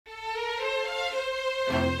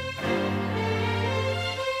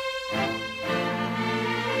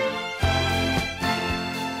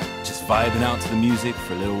just vibing out to the music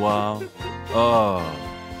for a little while. Oh,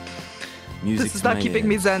 music. This is not keeping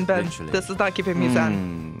me zen, Ben. Literally. This is not keeping me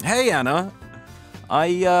zen. Hey, Anna.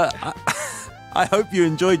 I hope you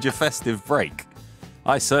enjoyed your festive break.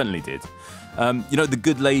 I certainly did. You know, the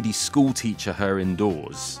good lady school teacher her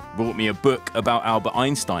indoors brought me a book about Albert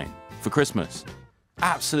Einstein for Christmas.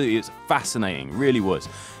 Absolutely, it's fascinating, really was.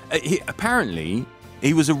 Apparently,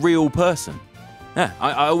 he was a real person. Yeah,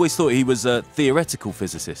 I always thought he was a theoretical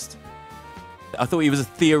physicist. I thought he was a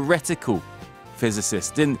theoretical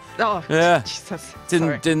physicist. Jesus.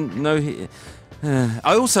 Didn't know he.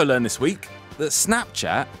 I also learned this week that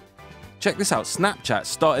Snapchat. Check this out. Snapchat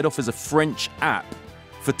started off as a French app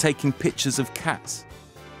for taking pictures of cats.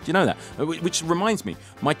 Do you know that? Which reminds me,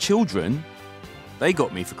 my children, they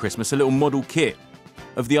got me for Christmas a little model kit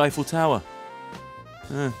of the Eiffel Tower.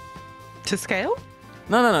 To scale?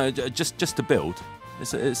 No, just to build.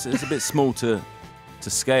 It's a bit small to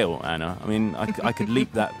scale, Anna. I mean, I could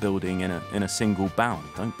leap that building in a single bound.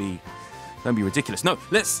 Don't be ridiculous. No,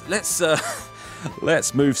 let's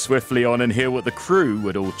move swiftly on and hear what the crew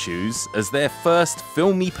would all choose as their first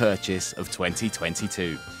filmy purchase of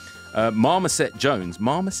 2022. Marmoset Jones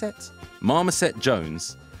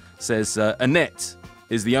says Annette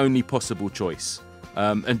is the only possible choice.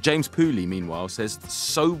 And James Pooley, meanwhile, says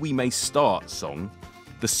 "So We May Start" song.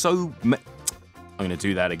 I'm going to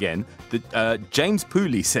do that again. James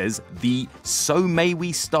Pooley says the "So May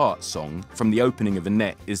We Start" song from the opening of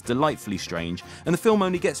Annette is delightfully strange, and the film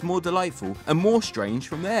only gets more delightful and more strange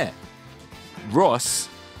from there. Ross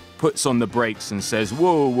puts on the brakes and says,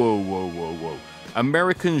 whoa.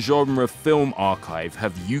 American Genre Film Archive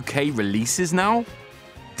have UK releases now?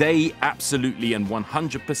 They absolutely and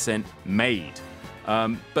 100% made.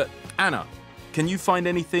 But Anna, can you find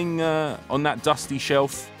anything on that dusty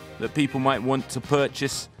shelf that people might want to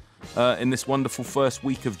purchase in this wonderful first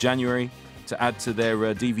week of January to add to their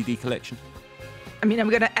DVD collection? I mean, I'm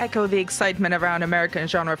going to echo the excitement around American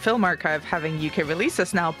Genre Film Archive having UK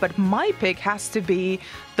releases now, but my pick has to be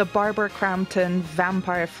the Barbara Crampton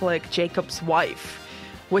vampire flick Jacob's Wife,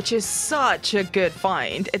 which is such a good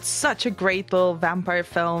find. It's such a great little vampire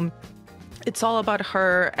film. It's all about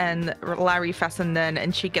her and Larry Fessenden,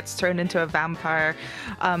 and she gets turned into a vampire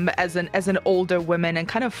as an older woman and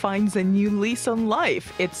kind of finds a new lease on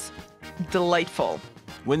life. It's delightful.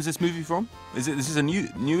 When's this movie from? This is a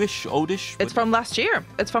newish, oldish? It's from last year.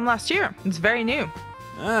 It's very new.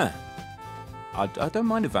 I don't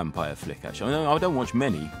mind a vampire flick, actually. I don't watch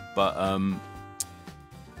many, but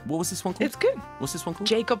what was this one called? It's good. What's this one called?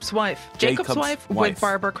 Jacob's Wife. Jacob's Wife with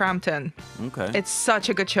Barbara Crampton. Okay. It's such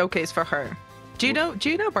a good showcase for her. Do you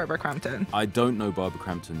know Barbara Crampton? I don't know Barbara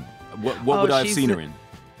Crampton. What would I have seen her in?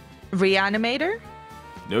 Reanimator?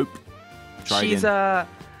 Nope. Try again.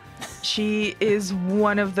 She is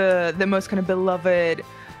one of the most kind of beloved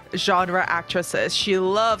genre actresses. She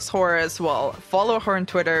loves horror as well. Follow her on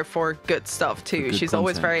Twitter for good stuff too. She's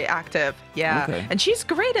always very active. Yeah. Okay. And she's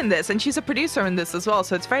great in this, and she's a producer in this as well.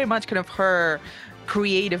 So it's very much kind of her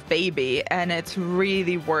creative baby, and it's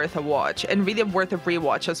really worth a watch and really worth a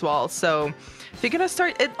rewatch as well. So if you're gonna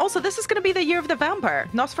start it, also this is gonna be the year of the vampire.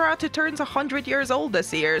 Nosferatu turns 100 years old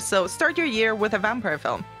this year, so start your year with a vampire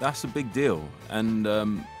film. That's a big deal, and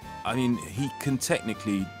I mean, he can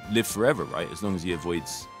technically live forever, right? As long as he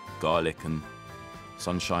avoids garlic and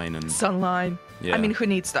sunshine and sunlight. Yeah. I mean, who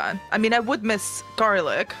needs that? I mean, I would miss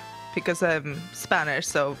garlic because I'm Spanish,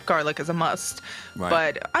 so garlic is a must. Right.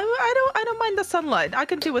 But I don't mind the sunlight. I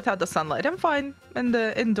can do without the sunlight. I'm fine in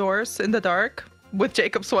the indoors in the dark with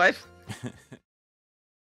Jacob's Wife.